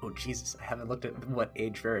 Oh Jesus, I haven't looked at what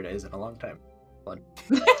age Farida is in a long time. Hold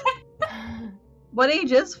on. What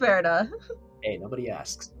age is Farida? Hey, nobody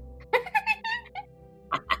asks.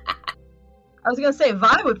 I was gonna say,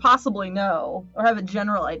 Vi would possibly know, or have a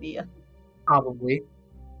general idea. Probably.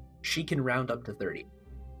 She can round up to 30.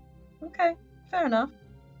 Okay, fair enough.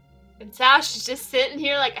 And Sash is just sitting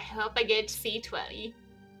here like, I hope I get to see 20.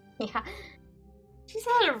 Yeah. She's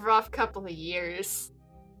had a rough couple of years.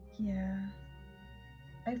 Yeah.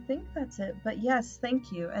 I think that's it, but yes,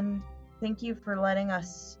 thank you, and thank you for letting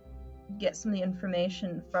us get some of the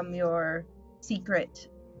information from your secret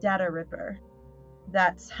data ripper.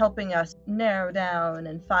 That's helping us narrow down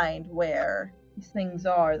and find where things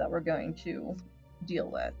are that we're going to deal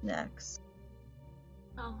with next.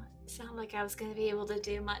 Oh, it sounded like I was going to be able to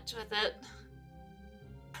do much with it.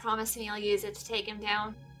 Promise me I'll use it to take him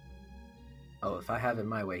down. Oh, if I have it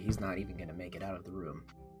my way, he's not even going to make it out of the room.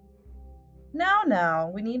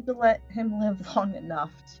 Now, we need to let him live long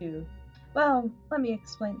enough to... Well, let me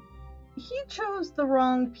explain. He chose the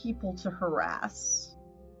wrong people to harass.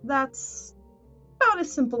 That's about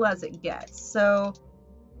as simple as it gets, so...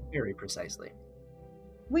 Very precisely.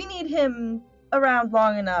 We need him around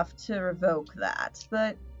long enough to revoke that,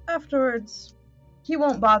 but afterwards, he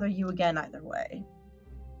won't bother you again either way.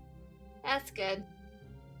 That's good.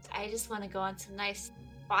 I just want to go on some nice,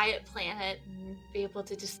 quiet planet and be able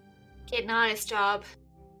to just get an honest job,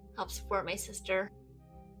 help support my sister.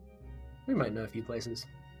 We might know a few places.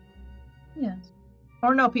 Yes.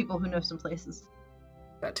 Or know people who know some places.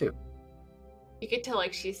 That too. You could tell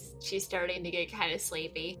like she's starting to get kind of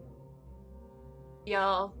sleepy.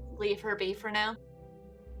 Y'all leave her be for now.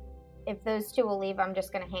 If those two will leave, I'm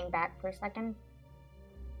just gonna hang back for a second.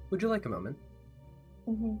 Would you like a moment?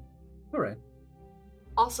 Mm-hmm. Alright.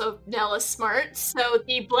 Also, Nell is smart, so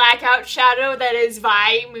the blackout shadow that is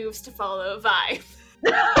Vi moves to follow Vi.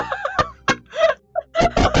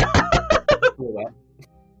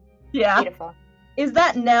 Yeah. Beautiful. Is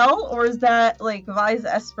that Nell, or is that, like, Vi's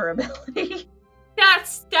Esper ability?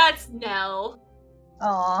 That's Nell.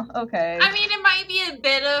 Aw, okay. I mean, it might be a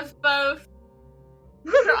bit of both.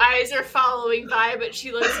 Her eyes are following Vi, but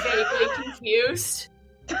she looks vaguely confused.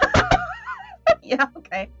 Yeah,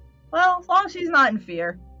 okay. Well, as long as she's not in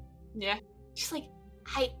fear. Yeah. She's like,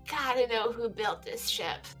 I gotta know who built this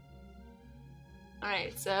ship.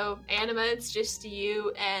 Alright, so Anima, it's just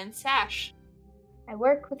you and Sash. I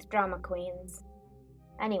work with drama queens.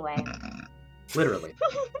 Anyway. Literally.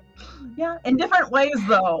 Yeah, in different ways,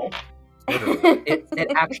 though. Literally.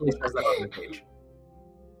 It actually says that on the page.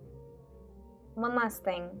 One last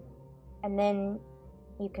thing, and then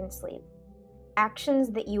you can sleep. Actions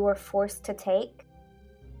that you are forced to take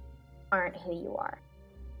aren't who you are.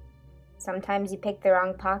 Sometimes you pick the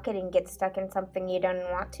wrong pocket and get stuck in something you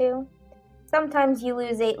don't want to. Sometimes you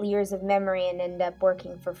lose 8 years of memory and end up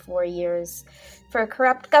working for 4 years for a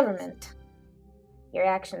corrupt government. Your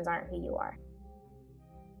actions aren't who you are.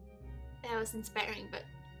 That was inspiring, but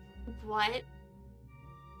what?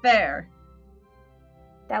 Fair.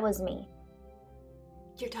 That was me.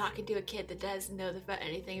 You're talking to a kid that doesn't know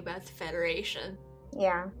anything about the Federation.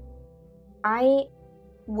 Yeah. I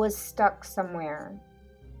was stuck somewhere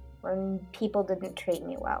where people didn't treat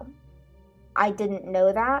me well. I didn't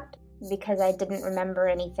know that because I didn't remember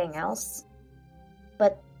anything else.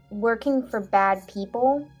 But working for bad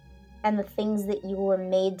people and the things that you were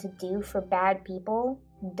made to do for bad people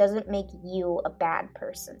doesn't make you a bad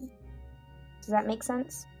person. Does that make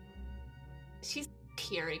sense? She's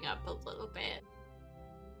tearing up a little bit.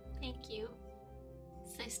 Thank you.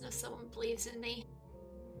 It's nice to know someone believes in me.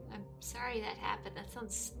 I'm sorry that happened. That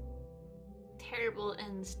sounds terrible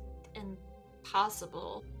and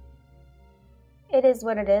impossible. It is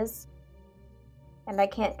what it is. And I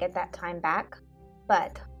can't get that time back.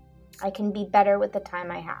 But I can be better with the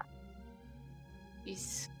time I have.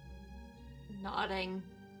 He's nodding,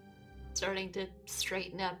 starting to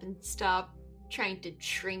straighten up and stop trying to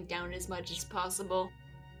shrink down as much as possible.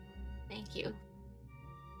 Thank you.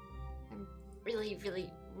 I'm really,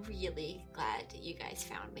 really, really glad you guys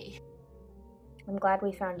found me. I'm glad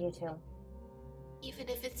we found you too. Even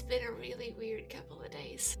if it's been a really weird couple of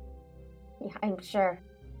days. Yeah, I'm sure.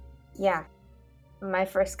 Yeah. My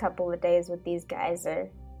first couple of days with these guys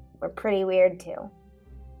were pretty weird too.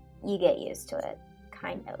 You get used to it.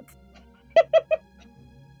 Kind of.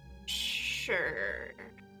 Sure.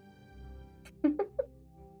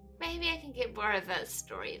 Maybe I can get more of that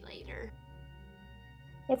story later.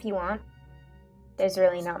 If you want. There's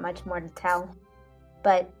really not much more to tell.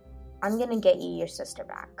 But I'm gonna get you your sister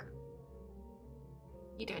back.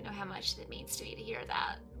 You don't know how much that means to me to hear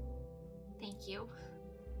that. Thank you.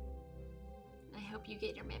 I hope you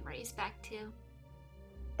get your memories back too.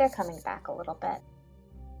 They're coming back a little bit.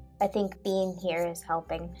 I think being here is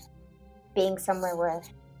helping. Being somewhere where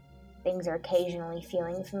things are occasionally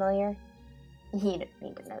feeling familiar. You don't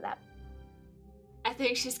need to know that. I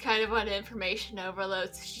think she's kind of on information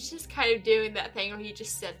overload, so she's just kind of doing that thing where you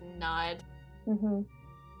just sit and nod. Mm-hmm.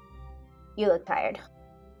 You look tired.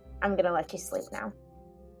 I'm gonna let you sleep now.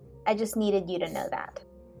 I just needed you to know that.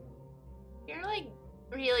 You're, like,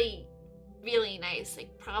 really, really nice.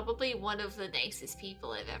 Like, probably one of the nicest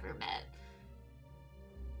people I've ever met.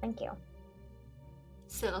 Thank you.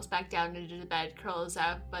 Settles back down into the bed, curls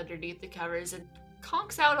up underneath the covers, and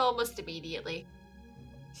conks out almost immediately.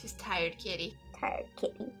 She's tired, kitty. Tired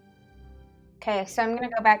kitty. Okay, so I'm gonna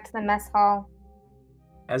go back to the mess hall.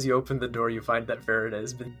 As you open the door, you find that Farida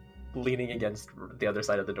has been leaning against the other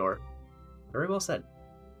side of the door. Very well said.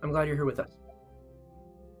 I'm glad you're here with us.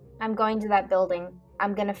 I'm going to that building.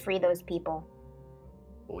 I'm gonna free those people.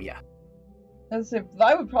 Oh, yeah. As if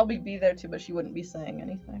I would probably be there too, but she wouldn't be saying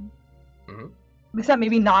anything. Mm-hmm. Except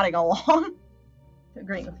maybe nodding along.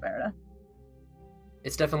 Agreeing with Farida.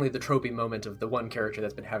 It's definitely the tropey moment of the one character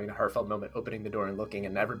that's been having a heartfelt moment, opening the door and looking,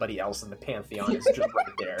 and everybody else in the pantheon is just right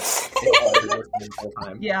there. They all are listening the whole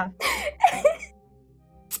time. Yeah.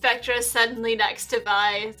 Spectra is suddenly next to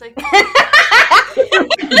Vi. It's like...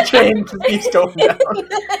 The chain keeps going down.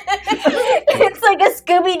 It's like a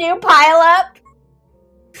Scooby-Doo pile-up.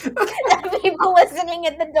 People listening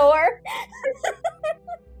at the door.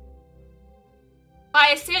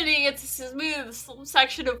 Vi is standing against a smooth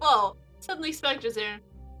section of wall. Suddenly Spectra's there.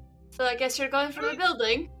 So I guess you're going from the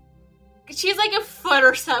building. She's like a foot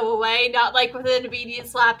or so away, not like within immediate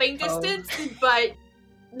slapping distance, but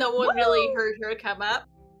no one really heard her come up.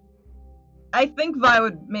 I think Vi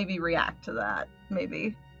would maybe react to that.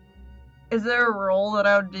 Maybe. Is there a roll that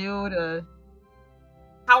I would do to...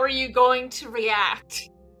 How are you going to react?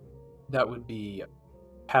 That would be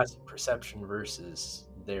passive perception versus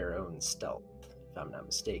their own stealth, if I'm not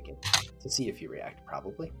mistaken. To see if you react,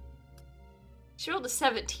 probably. She rolled a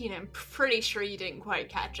 17. I'm pretty sure you didn't quite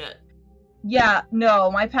catch it. Yeah, no,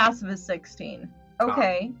 my passive is 16.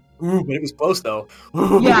 Okay. Ooh, but it was close, though.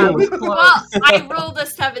 Yeah, it was close. Well, I rolled a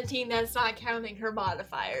 17 that's not counting her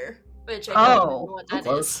modifier, which I don't know what that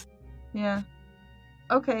is. Yeah.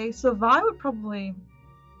 Okay, so Vi would probably...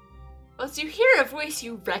 Once you hear a voice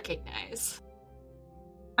you recognize.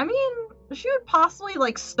 I mean, she would possibly,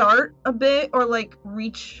 like, start a bit or, like,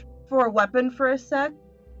 reach for a weapon for a sec.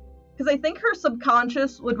 Because I think her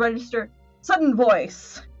subconscious would register sudden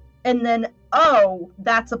voice. And then, oh,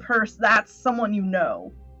 that's a that's someone you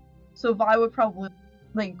know. So Vi would probably,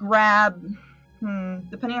 like, grab,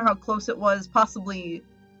 depending on how close it was, possibly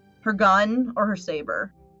her gun or her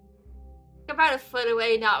saber. About a foot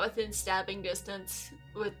away, not within stabbing distance,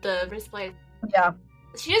 with the wristblade. Yeah.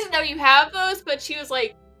 She doesn't know you have those, but she was,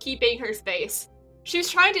 like, keeping her space. She was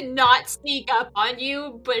trying to not sneak up on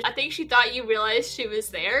you, but I think she thought you realized she was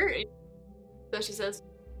there. So she says,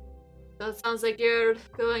 "That sounds like you're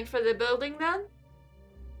going for the building then?"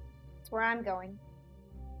 That's where I'm going.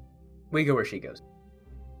 We go where she goes.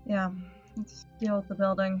 Yeah, let's deal with the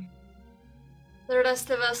building. The rest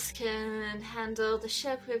of us can handle the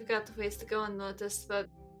ship. We've got the ways to go unnoticed, but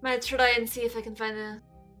might try and see if I can find an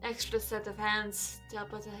extra set of hands to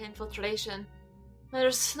help with the infiltration.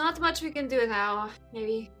 There's not much we can do now.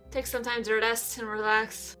 Maybe take some time to rest and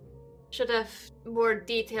relax. Should have more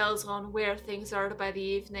details on where things are by the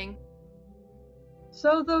evening.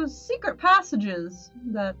 So those secret passages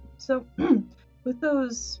with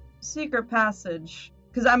those secret passage,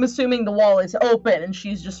 because I'm assuming the wall is open and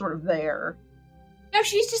she's just sort of there. No,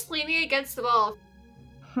 she's just leaning against the wall.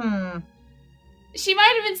 She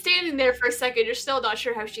might have been standing there for a second. You're still not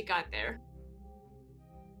sure how she got there.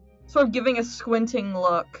 Sort of giving a squinting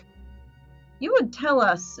look. You would tell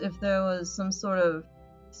us if there was some sort of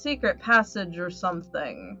secret passage or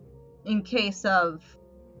something in case of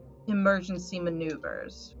emergency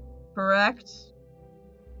maneuvers, correct?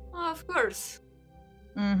 Oh, of course.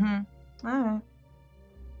 Alright.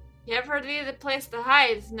 You ever need a place to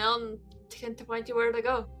hide? No one can point you where to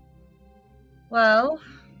go. Well,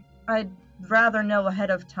 I'd rather know ahead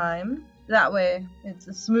of time. That way, it's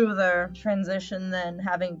a smoother transition than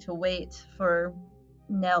having to wait for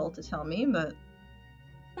Nell to tell me, but...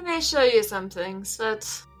 I may show you some things,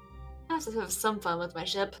 but I have to have some fun with my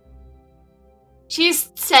ship.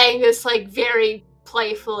 She's saying this, like, very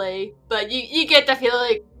playfully, but you get the feeling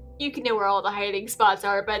like you can know where all the hiding spots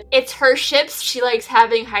are, but it's her ships. She likes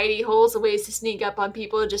having hidey holes and ways to sneak up on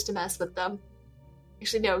people just to mess with them.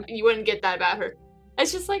 Actually, no, you wouldn't get that about her.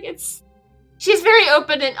 It's just like, she's very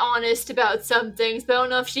open and honest about some things, but I don't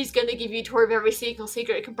know if she's gonna give you a tour of every single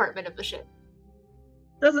secret compartment of the ship.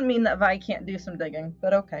 Doesn't mean that Vi can't do some digging,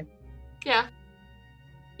 but okay. Yeah.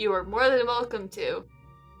 You are more than welcome to.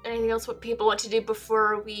 Anything else what people want to do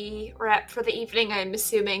before we wrap for the evening? I'm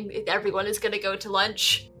assuming everyone is gonna go to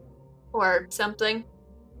lunch. Or something.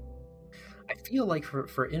 I feel like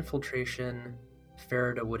for infiltration,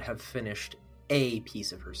 Farida would have finished a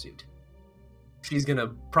piece of her suit. She's gonna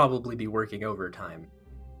probably be working overtime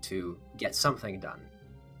to get something done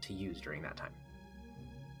to use during that time.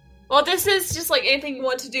 Well, this is just like anything you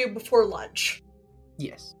want to do before lunch.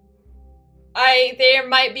 Yes. There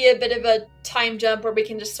might be a bit of a time jump where we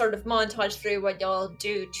can just sort of montage through what y'all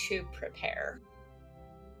do to prepare.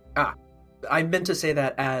 I meant to say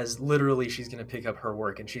that as literally she's going to pick up her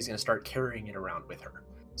work and she's going to start carrying it around with her.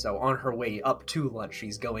 So on her way up to lunch,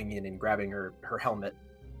 she's going in and grabbing her helmet,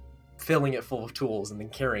 filling it full of tools, and then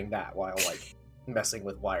carrying that while, like, messing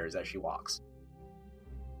with wires as she walks.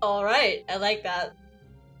 Alright, I like that.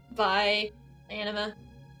 Bye, Anima.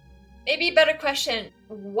 Maybe a better question,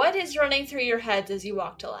 what is running through your heads as you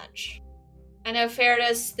walk to lunch? I know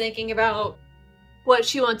Farida's thinking about what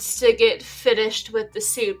she wants to get finished with the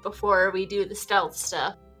suit before we do the stealth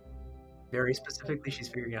stuff. Very specifically, she's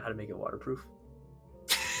figuring out how to make it waterproof.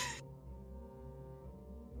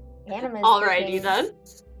 Alrighty then.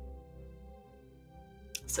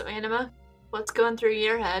 So Anima, what's going through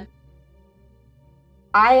your head?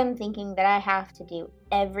 I am thinking that I have to do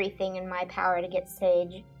everything in my power to get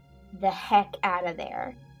Sage the heck out of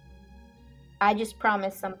there. I just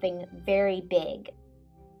promised something very big.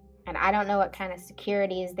 And I don't know what kind of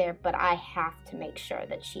security is there, but I have to make sure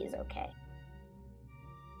that she's okay.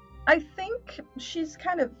 I think she's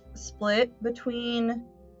kind of split between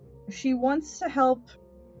she wants to help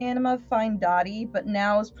Anima find Dottie, but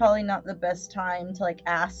now is probably not the best time to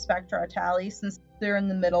ask Spectra or Tally since they're in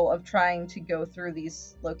the middle of trying to go through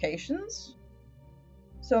these locations.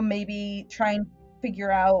 So maybe try and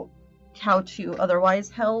figure out how to otherwise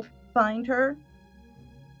help find her.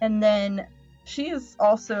 And then she is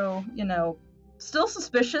also, still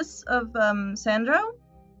suspicious of Sandro.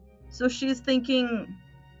 So she's thinking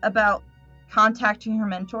about contacting her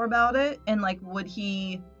mentor about it and, would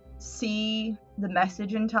he see the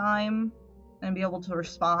message in time and be able to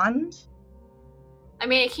respond? I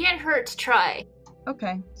mean, it can't hurt to try.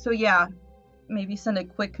 Okay, so yeah, maybe send a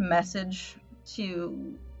quick message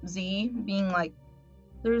to Z, being like,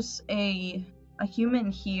 there's a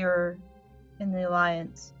human here in the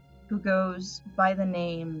Alliance who goes by the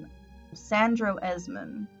name Sandro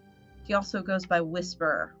Esmond. He also goes by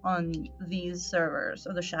Whisper on these servers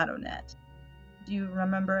of the ShadowNet. Do you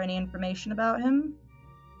remember any information about him?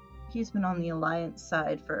 He's been on the Alliance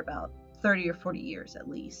side for about 30 or 40 years at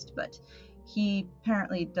least, but he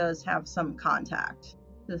apparently does have some contact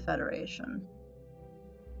to the Federation.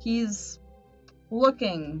 He's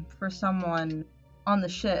looking for someone on the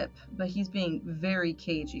ship, but he's being very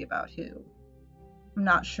cagey about who. I'm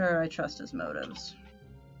not sure I trust his motives.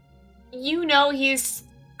 You know he's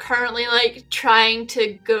currently, like, trying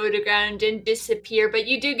to go to ground and disappear, but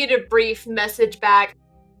you do get a brief message back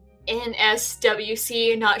in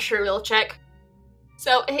SWC, not sure we'll check.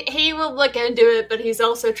 So he will look into it, but he's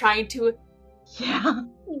also trying to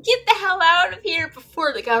get the hell out of here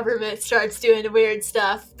before the government starts doing weird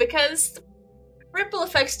stuff, because ripple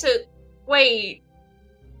effects to... Wait,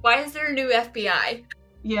 why is there a new FBI?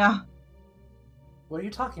 Yeah. What are you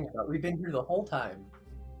talking about? We've been here the whole time.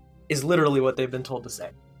 Is literally what they've been told to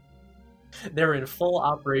say. They're in full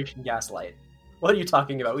Operation Gaslight. What are you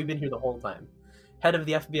talking about? We've been here the whole time. Head of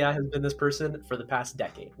the FBI has been this person for the past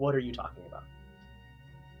decade. What are you talking about?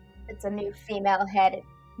 It's a new female head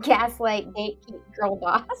gaslight gatekeep girl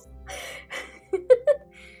boss.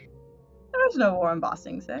 There's no war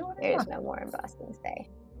embossing say. There's no war embossing say.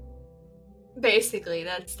 Basically,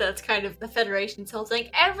 that's kind of the Federation's whole thing.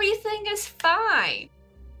 Everything is fine.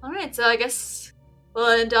 Alright, so I guess we'll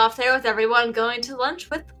end off there with everyone going to lunch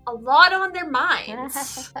with a lot on their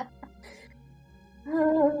minds.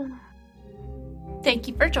 Thank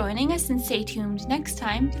you for joining us, and stay tuned next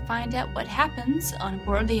time to find out what happens on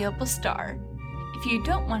board the Opal Star. If you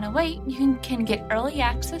don't want to wait, you can get early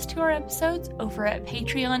access to our episodes over at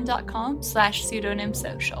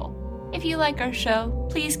patreon.com/pseudonymsocial. If you like our show,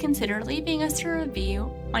 please consider leaving us a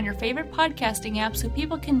review on your favorite podcasting app so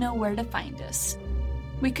people can know where to find us.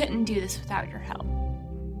 We couldn't do this without your help.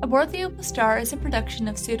 Aboard the Opal Star is a production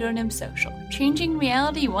of Pseudonym Social, changing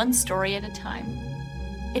reality one story at a time.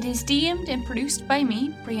 It is DM'd and produced by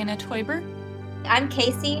me, Brianna Toiber. I'm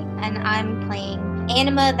Casey, and I'm playing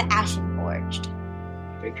Anima the Ashen Forged.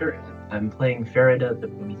 Victor, I'm playing Farida the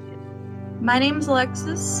Promethean. My name's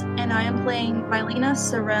Alexis, and I am playing Mylena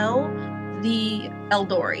Sorrell, the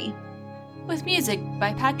Eldori. With music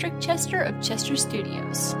by Patrick Chester of Chester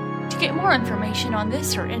Studios. To get more information on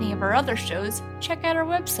this or any of our other shows, check out our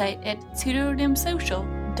website at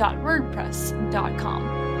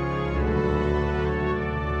pseudonymsocial.wordpress.com.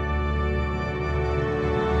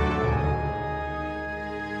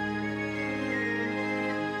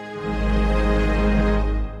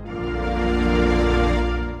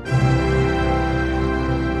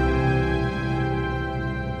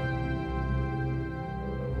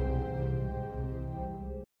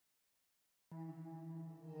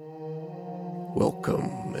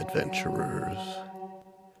 Welcome, adventurers.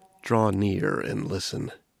 Draw near and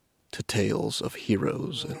listen to tales of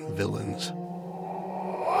heroes and villains.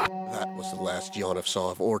 That was the last Yonif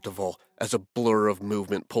saw of Orteval, as a blur of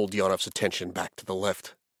movement pulled Yonif's attention back to the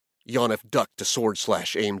left. Yonif ducked a sword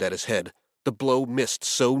slash aimed at his head. The blow missed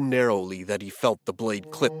so narrowly that he felt the blade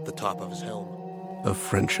clip the top of his helm. Of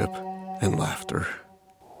friendship and laughter.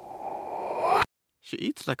 She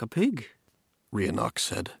eats like a pig, Rhiannox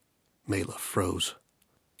said. Mela froze.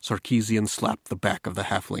 Sarkeesian slapped the back of the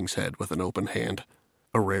halfling's head with an open hand.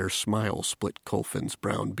 A rare smile split Colfin's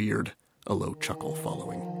brown beard, a low chuckle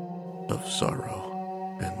following. Of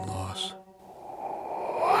sorrow and loss.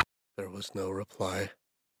 There was no reply.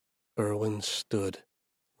 Erwin stood,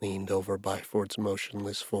 leaned over Byford's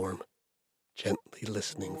motionless form, gently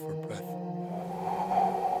listening for breath.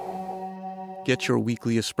 Get your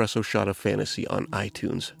weekly espresso shot of fantasy on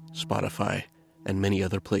iTunes, Spotify, and many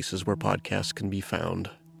other places where podcasts can be found.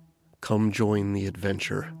 Come join the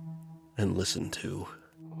adventure and listen to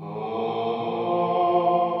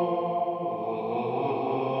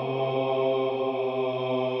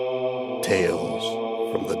Tales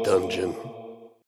from the Dungeon.